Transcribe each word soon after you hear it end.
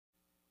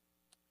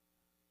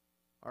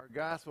Our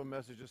gospel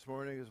message this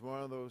morning is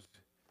one of those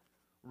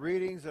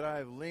readings that I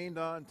have leaned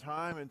on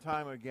time and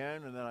time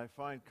again, and that I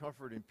find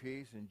comfort and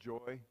peace and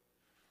joy.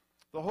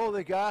 The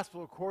Holy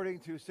Gospel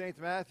according to St.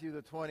 Matthew,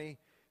 the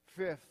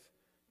 25th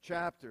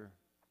chapter.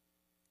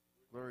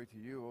 Glory to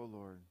you, O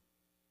Lord.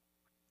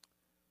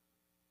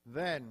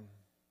 Then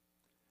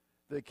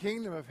the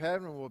kingdom of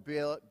heaven will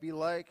be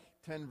like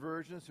 10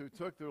 virgins who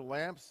took their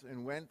lamps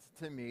and went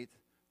to meet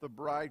the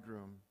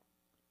bridegroom.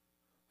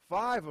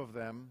 5 of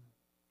them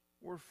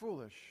were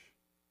foolish,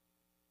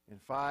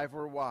 and 5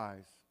 were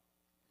wise.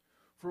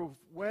 For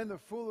when the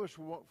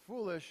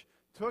foolish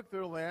took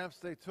their lamps,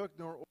 they took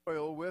no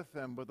oil with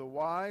them, but the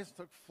wise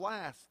took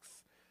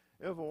flasks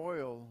of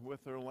oil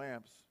with their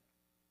lamps.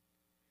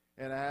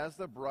 And as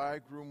the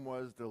bridegroom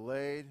was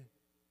delayed,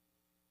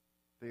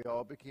 they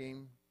all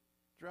became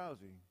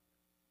drowsy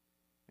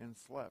and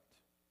slept.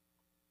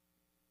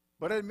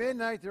 But at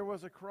midnight there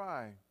was a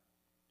cry,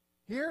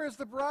 "Here is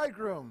the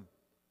bridegroom!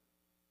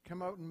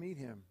 Come out and meet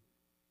him."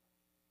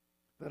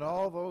 Then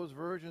all those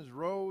virgins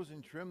rose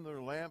and trimmed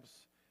their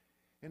lamps.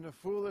 And the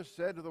foolish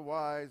said to the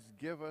wise,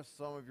 "Give us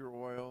some of your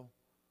oil,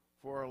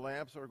 for our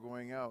lamps are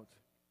going out."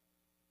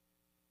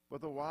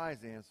 But the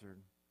wise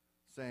answered,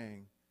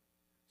 saying,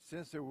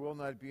 "Since there will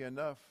not be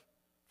enough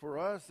for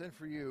us and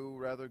for you,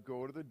 rather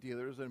go to the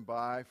dealers and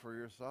buy for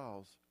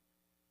yourselves."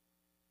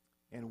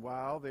 And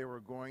while they were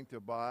going to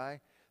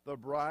buy, the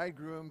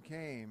bridegroom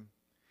came,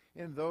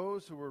 and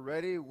those who were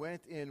ready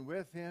went in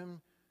with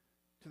him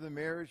to the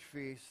marriage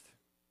feast,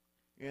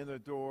 and the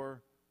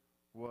door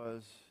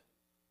was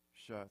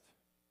shut.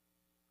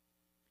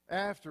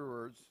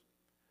 Afterwards,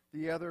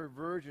 the other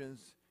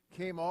virgins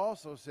came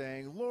also,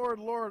 saying, "Lord,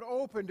 Lord,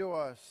 open to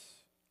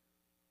us."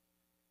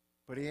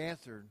 But he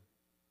answered,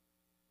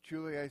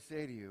 "Truly I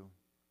say to you,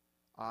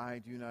 I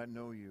do not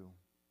know you.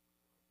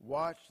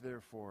 Watch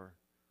therefore,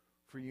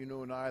 for you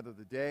know neither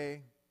the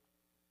day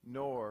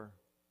nor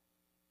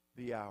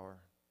the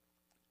hour."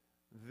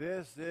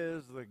 This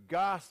is the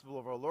gospel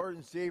of our Lord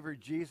and Savior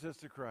Jesus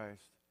the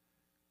Christ.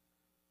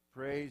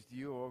 Praise to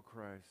you, O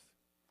Christ.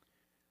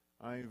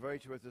 I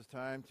invite you at this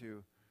time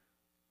to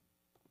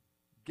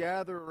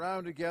gather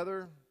around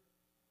together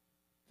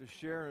to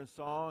share in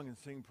song and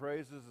sing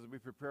praises as we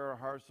prepare our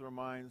hearts and our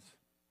minds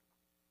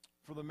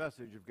for the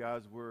message of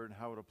God's Word and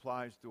how it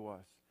applies to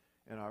us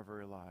in our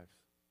very lives.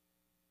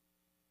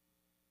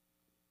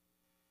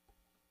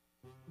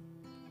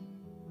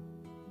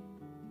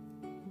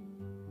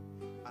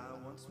 I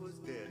once was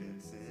dead in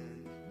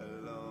sin,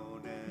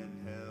 alone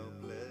and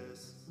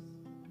helpless.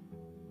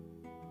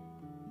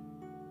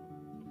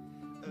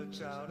 A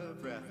child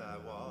of wrath I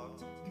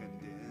walked,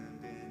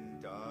 condemned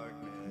in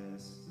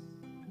darkness.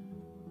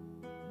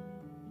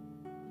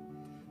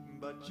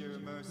 But your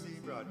mercy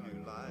brought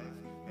new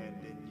life,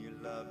 and in your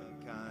love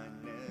and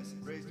kindness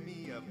raised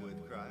me up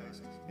with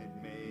Christ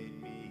and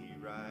made me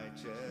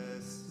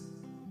righteous.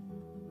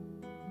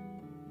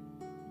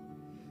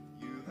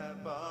 You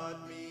have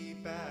bought me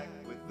back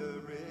with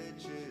the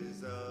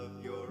riches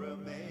of your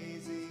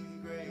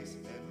amazing grace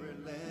and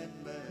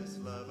relentless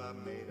love.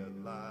 I'm made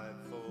alive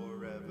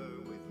forever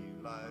with you,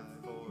 life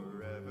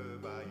forever.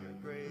 By your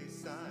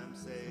grace I'm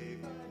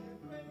saved.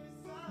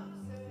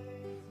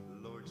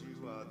 Lord,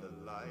 you are the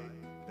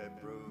light that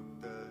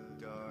broke the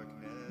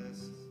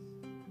darkness.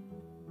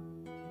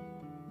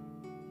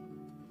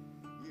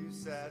 You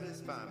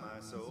satisfy my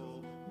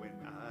soul when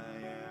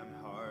I am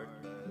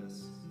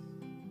heartless.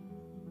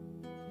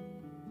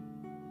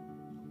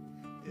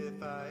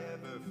 If I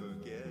ever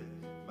forget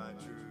my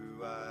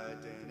true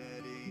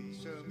identity,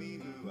 show me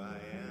who I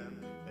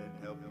am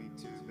and help me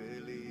to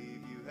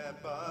believe you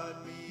have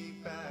bought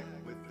me back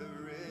with the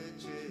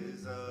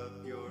riches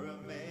of your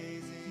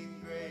amazing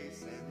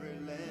grace and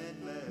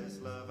relentless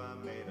love.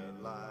 I'm made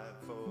alive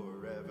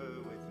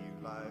forever with you,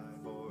 life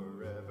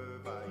forever.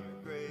 By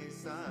your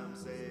grace I'm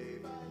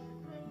saved.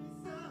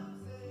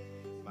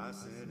 My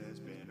sin has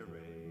been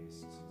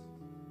erased.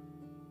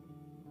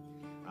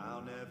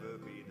 I'll never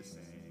be the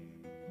same.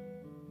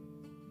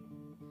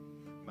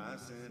 My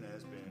sin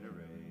has been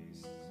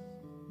erased.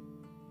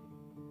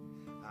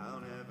 I'll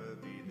never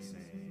be the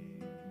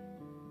same.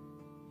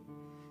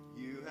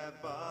 You have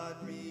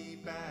bought me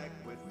back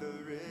with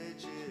the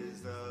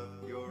riches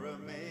of your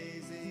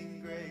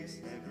amazing grace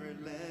and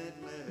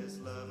relentless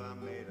love.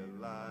 I'm made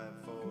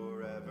alive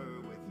forever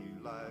with you,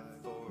 life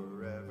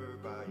forever.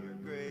 By your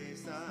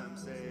grace I'm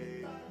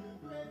saved.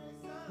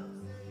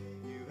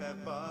 You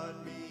have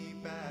bought me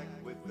back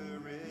with the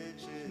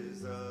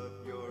riches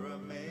of your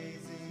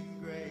amazing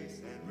grace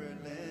and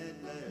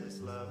relentless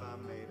love.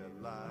 I'm made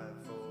alive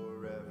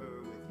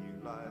forever with you,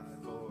 life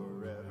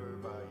forever.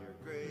 By your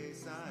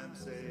grace I'm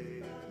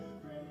saved.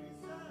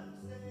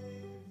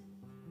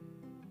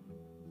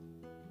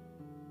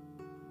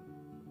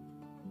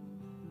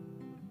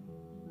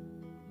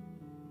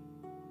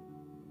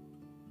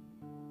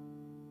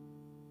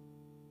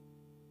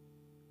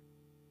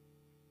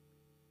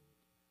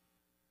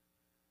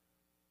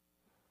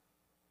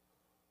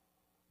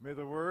 May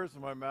the words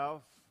of my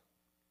mouth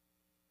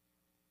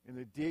in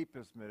the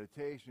deepest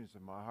meditations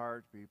of my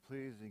heart be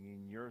pleasing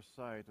in your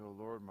sight, O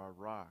Lord, my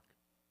rock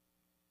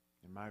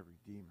and my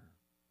redeemer.